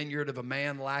 by the vineyard of a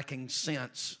man lacking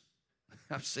sense.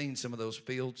 I've seen some of those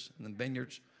fields and the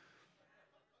vineyards.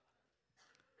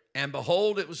 And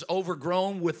behold, it was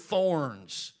overgrown with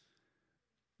thorns.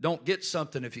 Don't get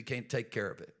something if you can't take care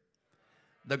of it.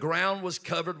 The ground was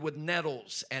covered with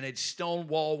nettles, and its stone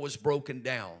wall was broken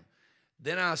down.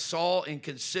 Then I saw and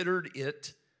considered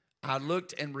it. I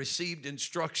looked and received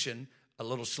instruction, a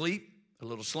little sleep, a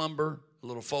little slumber, a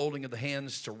little folding of the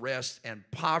hands to rest, and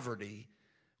poverty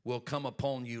will come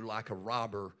upon you like a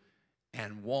robber,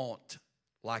 and want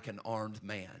like an armed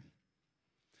man.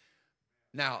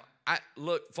 Now,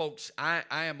 look, folks, I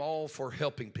am all for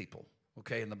helping people,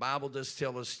 okay? And the Bible does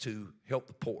tell us to help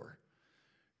the poor.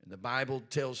 And the Bible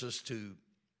tells us to,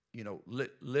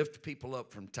 lift people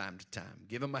up from time to time.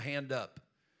 Give them a hand up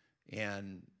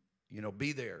and,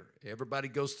 be there. Everybody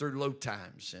goes through low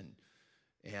times.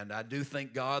 And I do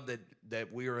thank God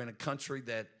that we are in a country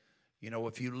that,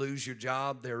 if you lose your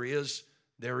job, there is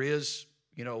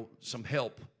some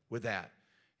help with that.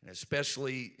 And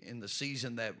especially in the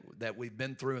season that we've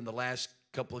been through in the last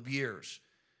couple of years.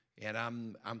 And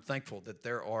I'm thankful that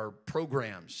there are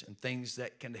programs and things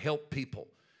that can help people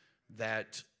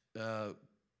that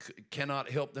cannot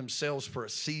help themselves for a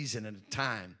season at a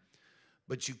time.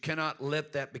 But you cannot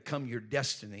let that become your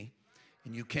destiny,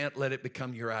 and you can't let it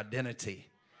become your identity.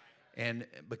 And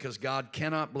because God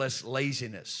cannot bless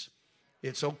laziness.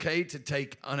 It's okay to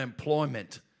take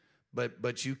unemployment,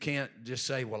 but you can't just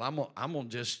say, well, I'm gonna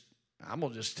just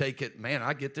take it. Man,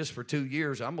 I get this for 2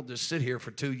 years. I'm gonna just sit here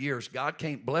for 2 years. God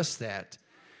can't bless that.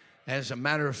 As a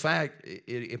matter of fact,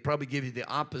 it probably give you the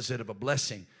opposite of a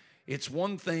blessing. It's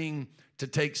one thing to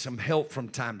take some help from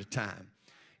time to time.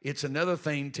 It's another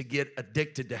thing to get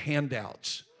addicted to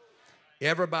handouts.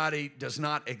 Everybody does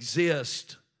not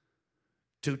exist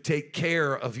to take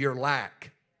care of your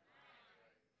lack.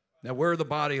 Now, we're the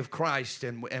body of Christ,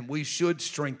 and we should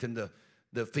strengthen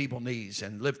the feeble knees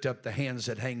and lift up the hands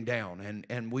that hang down.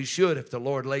 And we should, if the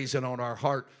Lord lays it on our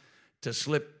heart to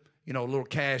slip, a little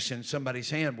cash in somebody's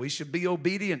hand, we should be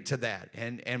obedient to that.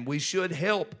 And we should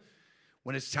help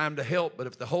when it's time to help. But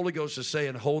if the Holy Ghost is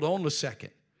saying, hold on a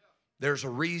second, there's a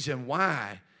reason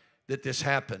why that this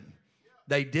happened.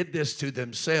 They did this to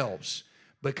themselves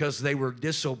because they were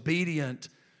disobedient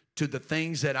to the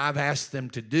things that I've asked them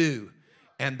to do.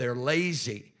 And they're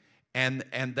lazy, and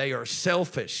they are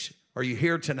selfish. Are you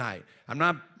here tonight? I'm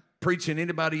not preaching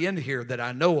anybody in here that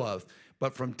I know of,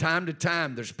 but from time to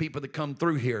time, there's people that come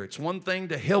through here. It's one thing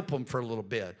to help them for a little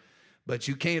bit, but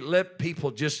you can't let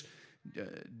people just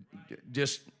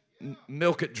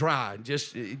milk it dry. I'm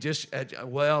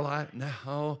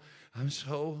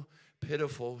so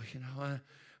pitiful.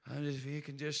 If you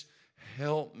can just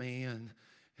help me, and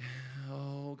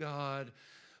oh God.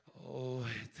 Oh,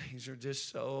 things are just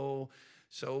so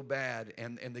so bad,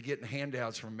 and they're getting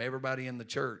handouts from everybody in the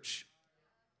church.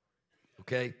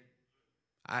 Okay?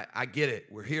 I get it.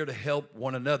 We're here to help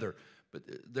one another, but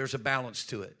there's a balance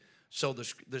to it. So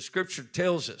the scripture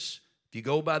tells us, if you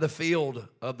go by the field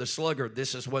of the sluggard,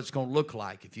 this is what it's going to look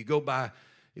like. If you go by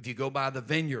the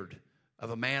vineyard of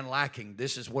a man lacking,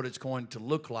 this is what it's going to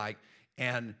look like.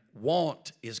 And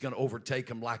want is going to overtake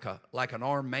them like an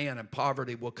armed man, and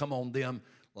poverty will come on them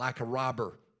like a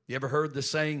robber. You ever heard the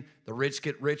saying, the rich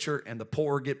get richer and the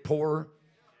poor get poorer?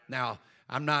 Now,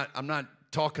 I'm not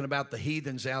talking about the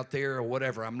heathens out there or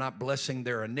whatever. I'm not blessing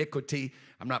their iniquity.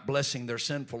 I'm not blessing their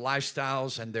sinful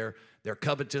lifestyles and their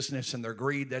covetousness and their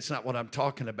greed. That's not what I'm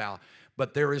talking about.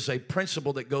 But there is a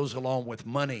principle that goes along with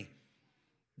money,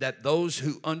 that those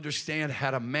who understand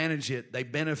how to manage it, they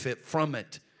benefit from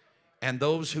it. And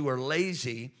those who are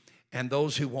lazy and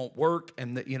those who won't work,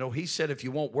 and he said, if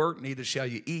you won't work, neither shall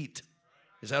you eat.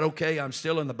 Is that okay? I'm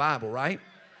still in the Bible, right?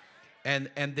 And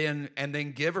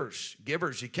then givers.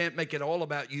 You can't make it all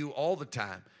about you all the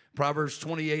time. Proverbs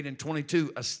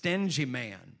 28:22, a stingy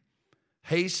man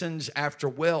hastens after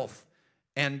wealth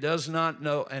and does not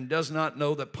know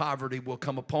that poverty will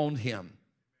come upon him.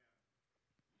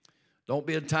 Don't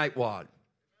be a tightwad.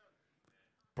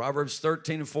 Proverbs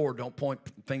 13:4, don't point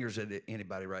fingers at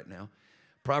anybody right now.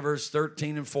 Proverbs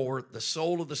 13:4, the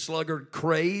soul of the sluggard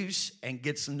craves and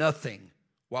gets nothing,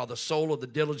 while the soul of the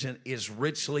diligent is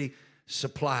richly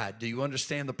supplied. Do you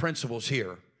understand the principles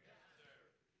here?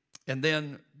 And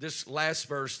then this last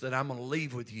verse that I'm going to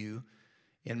leave with you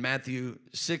in Matthew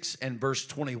 6 and verse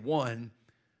 21,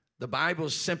 the Bible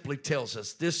simply tells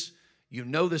us this. You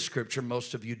know the scripture,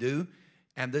 most of you do,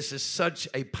 and this is such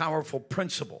a powerful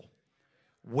principle.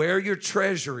 Where your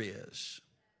treasure is,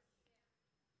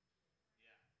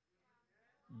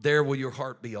 there will your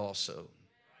heart be also.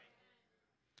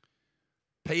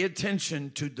 Pay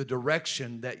attention to the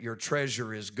direction that your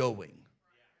treasure is going,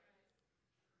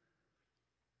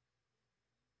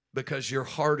 because your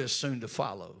heart is soon to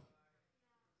follow.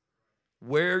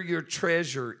 Where your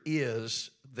treasure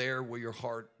is, there will your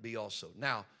heart be also.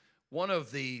 Now, one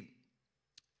of the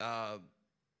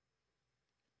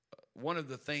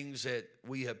things that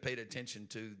we have paid attention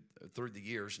to through the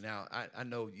years, now I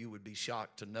know you would be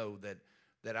shocked to know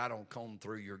that I don't comb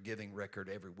through your giving record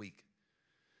every week.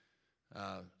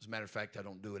 As a matter of fact, I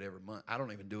don't do it every month. I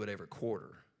don't even do it every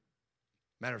quarter.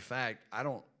 Matter of fact, I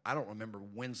don't remember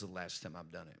when's the last time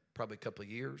I've done it. Probably a couple of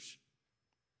years.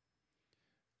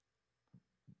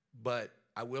 But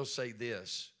I will say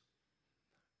this.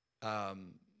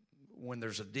 When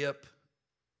there's a dip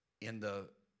in the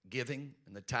giving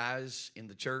and the tithes in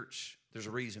the church, there's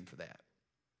a reason for that.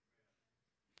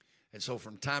 And so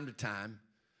from time to time,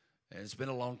 and it's been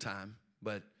a long time,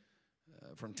 but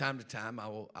from time to time, I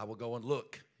will go and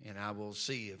look, and I will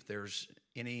see if there's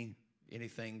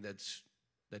anything that's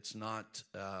not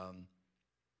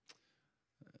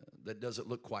that doesn't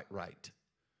look quite right.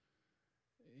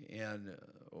 And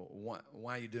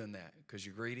why are you doing that? Because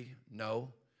you're greedy? No,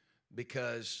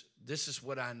 because this is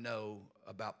what I know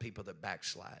about people that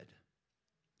backslide.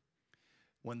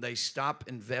 When they stop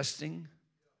investing,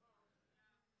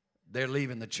 they're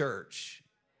leaving the church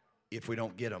if we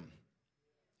don't get them.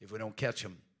 If we don't catch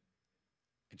them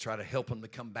and try to help them to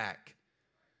come back,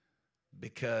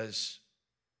 because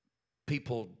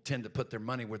people tend to put their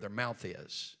money where their mouth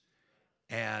is,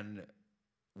 and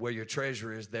where your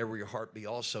treasure is, there will your heart be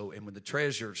also. And when the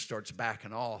treasure starts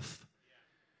backing off,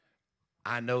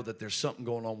 I know that there's something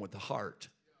going on with the heart.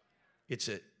 It's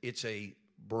a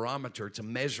barometer, it's a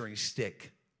measuring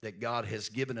stick that God has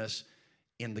given us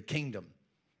in the kingdom.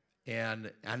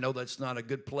 And I know that's not a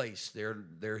good place.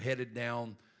 They're headed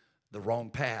down the wrong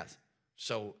path.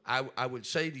 So I would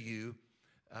say to you,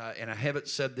 and I haven't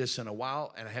said this in a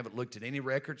while, and I haven't looked at any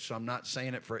records, so I'm not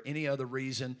saying it for any other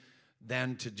reason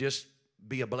than to just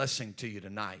be a blessing to you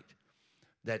tonight,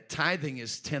 that tithing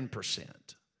is 10%.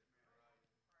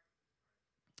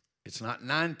 It's not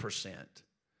 9%.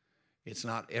 It's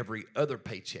not every other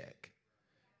paycheck.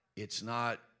 It's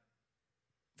not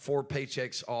 4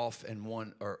 paychecks off and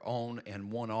one or on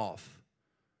and one off.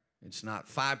 It's not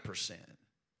 5%.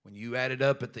 When you add it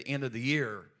up at the end of the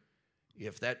year,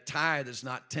 if that tithe is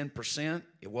not 10%,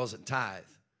 it wasn't tithe.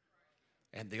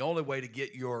 And the only way to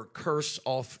get your curse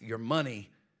off your money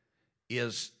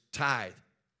is tithe.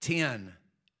 10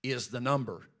 is the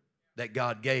number that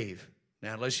God gave.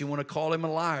 Now, unless you want to call him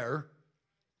a liar,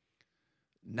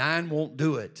 9 won't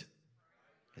do it,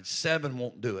 and 7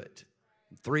 won't do it,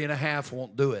 and 3.5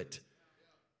 won't do it.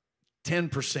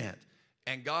 10%.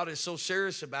 And God is so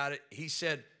serious about it, he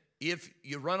said, if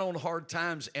you run on hard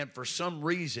times and for some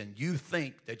reason you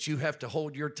think that you have to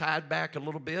hold your tithe back a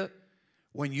little bit,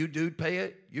 when you do pay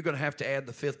it, you're going to have to add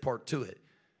the fifth part to it.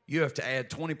 You have to add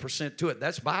 20% to it.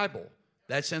 That's Bible.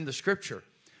 That's in the Scripture.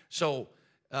 So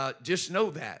just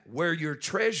know that. Where your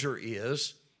treasure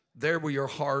is, there will your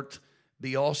heart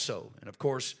be also. And, of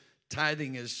course,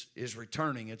 tithing is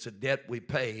returning. It's a debt we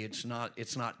pay. It's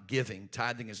not giving.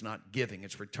 Tithing is not giving.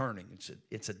 It's returning.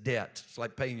 It's a debt. It's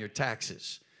like paying your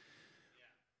taxes.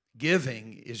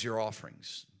 Giving is your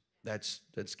offerings. That's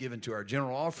given to our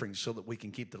general offerings so that we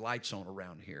can keep the lights on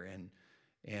around here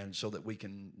and so that we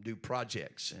can do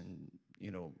projects and,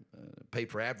 pay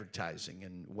for advertising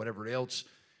and whatever else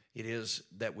it is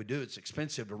that we do. It's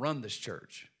expensive to run this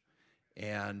church.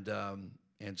 And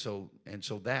so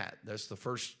that's the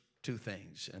first two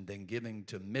things. And then giving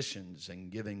to missions and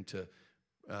giving to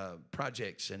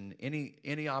projects and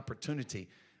any opportunity.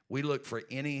 We look for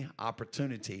any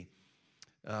opportunity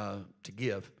to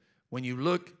give. When you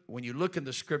look in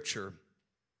the Scripture,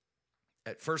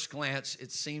 at first glance,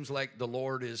 it seems like the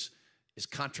Lord is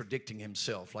contradicting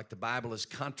himself, like the Bible is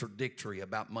contradictory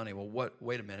about money. Well,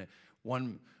 wait a minute.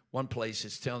 One place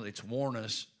it's warning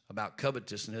us about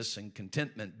covetousness and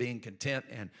contentment, being content,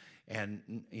 and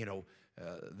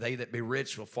they that be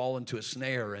rich will fall into a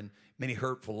snare and many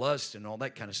hurtful lusts and all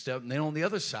that kind of stuff. And then on the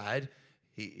other side,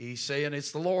 he's saying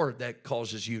it's the Lord that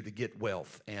causes you to get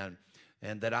wealth and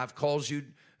that I've caused you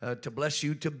to bless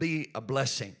you to be a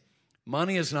blessing.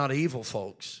 Money is not evil,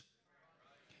 folks.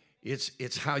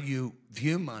 It's how you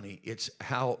view money. It's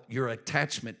how your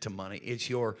attachment to money. It's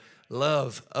your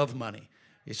love of money.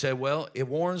 You say, well, it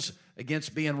warns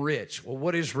against being rich. Well,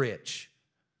 what is rich?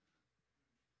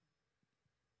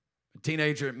 A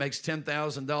teenager that makes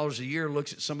 $10,000 a year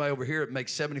looks at somebody over here that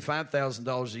makes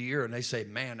 $75,000 a year, and they say,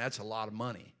 man, that's a lot of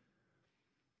money.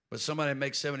 But somebody that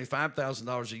makes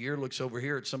 $75,000 a year looks over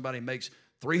here at somebody who makes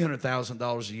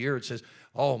 $300,000 a year and says,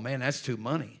 oh, man, that's too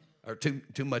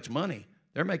much money.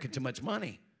 They're making too much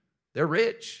money. They're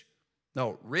rich.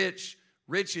 No, rich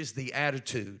is the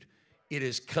attitude. It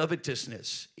is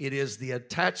covetousness. It is the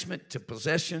attachment to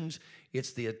possessions.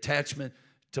 It's the attachment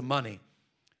to money.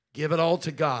 Give it all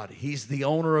to God. He's the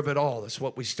owner of it all. That's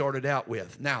what we started out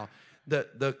with. Now,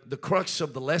 the crux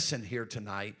of the lesson here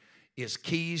tonight is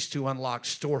keys to unlock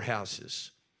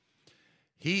storehouses.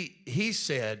 He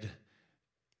said,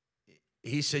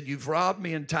 you've robbed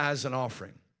me in tithes and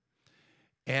offering.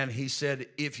 And he said,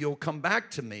 if you'll come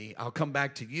back to me, I'll come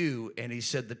back to you. And he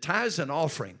said, the tithes and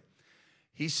offering,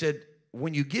 he said,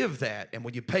 when you give that and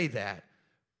when you pay that,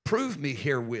 prove me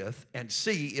herewith and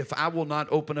see if I will not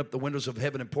open up the windows of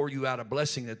heaven and pour you out a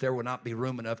blessing that there will not be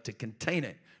room enough to contain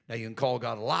it. Now, you can call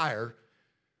God a liar,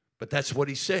 but that's what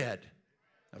he said.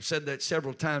 I've said that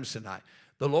several times tonight.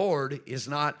 The Lord is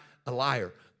not a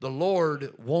liar. The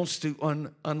Lord wants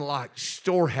to unlock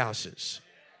storehouses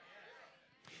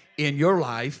in your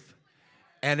life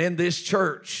and in this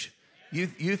church. You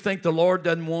think the Lord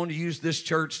doesn't want to use this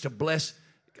church to bless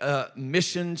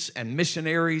missions and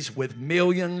missionaries with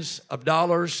millions of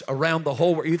dollars around the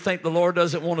whole world? You think the Lord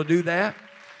doesn't want to do that?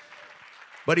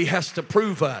 But he has to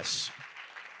prove us.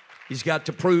 He's got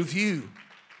to prove you.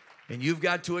 And you've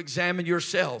got to examine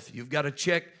yourself. You've got to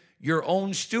check your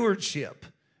own stewardship.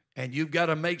 And you've got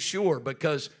to make sure,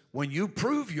 because when you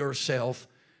prove yourself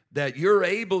that you're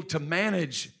able to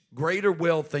manage greater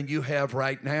wealth than you have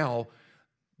right now,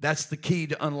 that's the key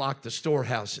to unlock the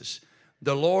storehouses.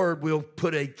 The Lord will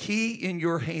put a key in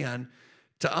your hand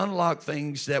to unlock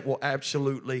things that will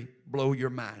absolutely blow your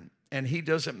mind. And he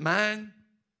doesn't mind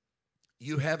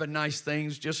you having nice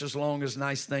things just as long as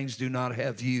nice things do not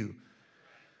have you.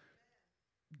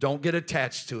 Don't get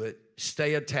attached to it.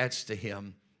 Stay attached to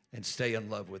him and stay in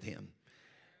love with him.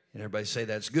 And everybody say,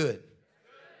 that's good.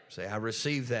 Say, I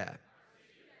receive that.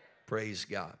 Praise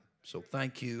God. So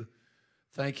thank you.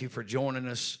 Thank you for joining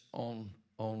us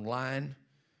online.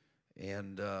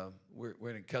 And we're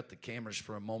going to cut the cameras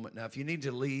for a moment. Now, if you need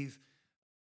to leave,